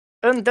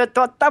Under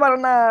the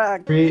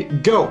tabernacle. 3,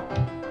 go!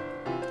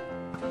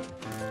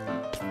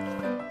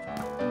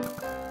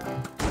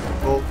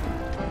 Oh.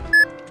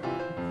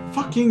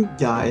 Fucking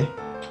guy.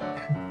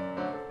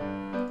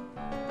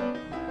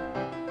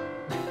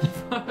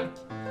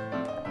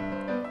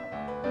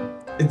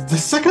 It's the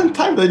second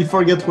time that you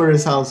forget where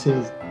his house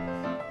is.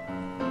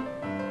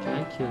 Can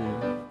I kill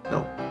you?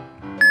 No.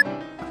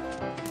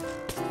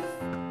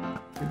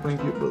 Keep going,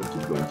 keep going,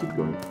 keep going, keep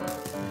going.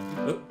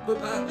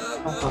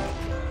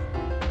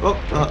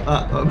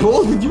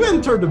 Bull, did you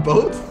enter the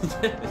boat?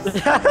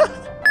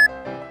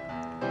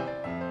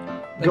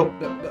 Go.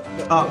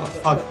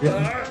 Fuck.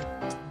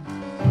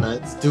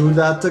 Let's do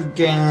that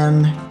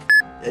again.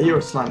 Yeah, you're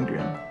a slime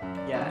grin.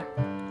 Yeah.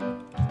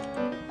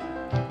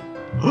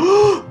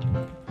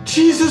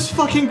 Jesus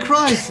fucking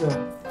Christ!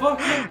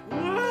 Fucking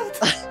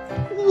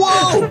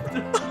what?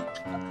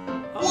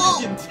 Whoa!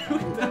 How did you do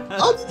that?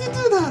 How did you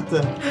do that?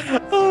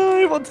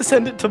 I want to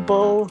send it to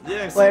Bull.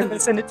 Yes. Wait, I'm gonna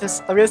send it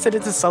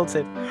to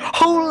Salted.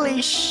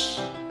 Holy sh!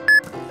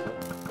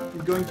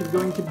 Keep going, keep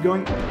going, keep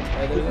going.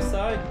 Other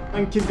side.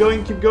 And keep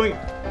going, keep going.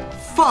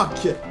 Fuck!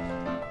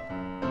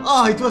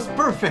 Oh, it was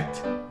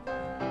perfect!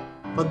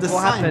 But the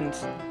What sign... happened?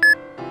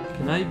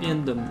 Can I be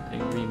in the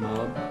angry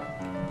mob?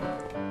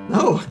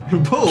 No,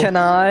 Bull! Can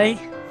I?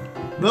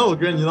 No,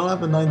 Grin, you don't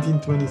have a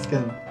 1920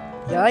 skin.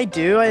 Yeah, I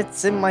do.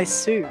 It's in my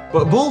suit.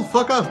 But Bull,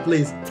 fuck off,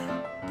 please.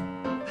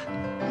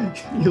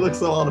 You look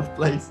so out of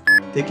place.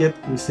 Take it,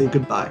 we say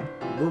goodbye.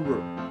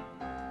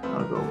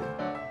 I'll go.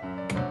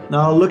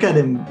 Now look at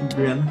him,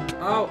 Grin.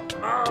 Ow!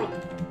 Ow!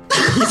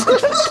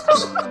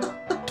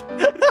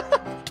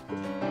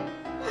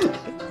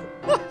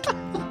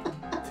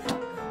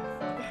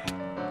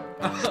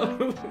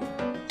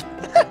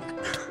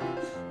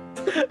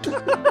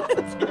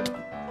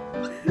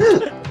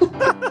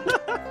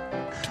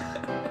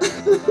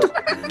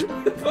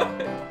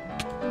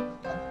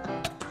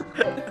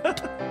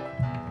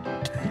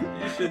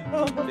 You should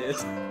keep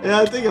this. Yeah,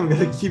 I think I'm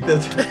gonna keep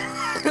it.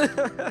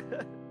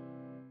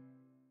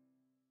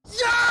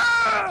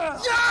 Yeah!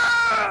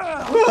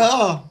 Yeah!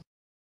 Ah!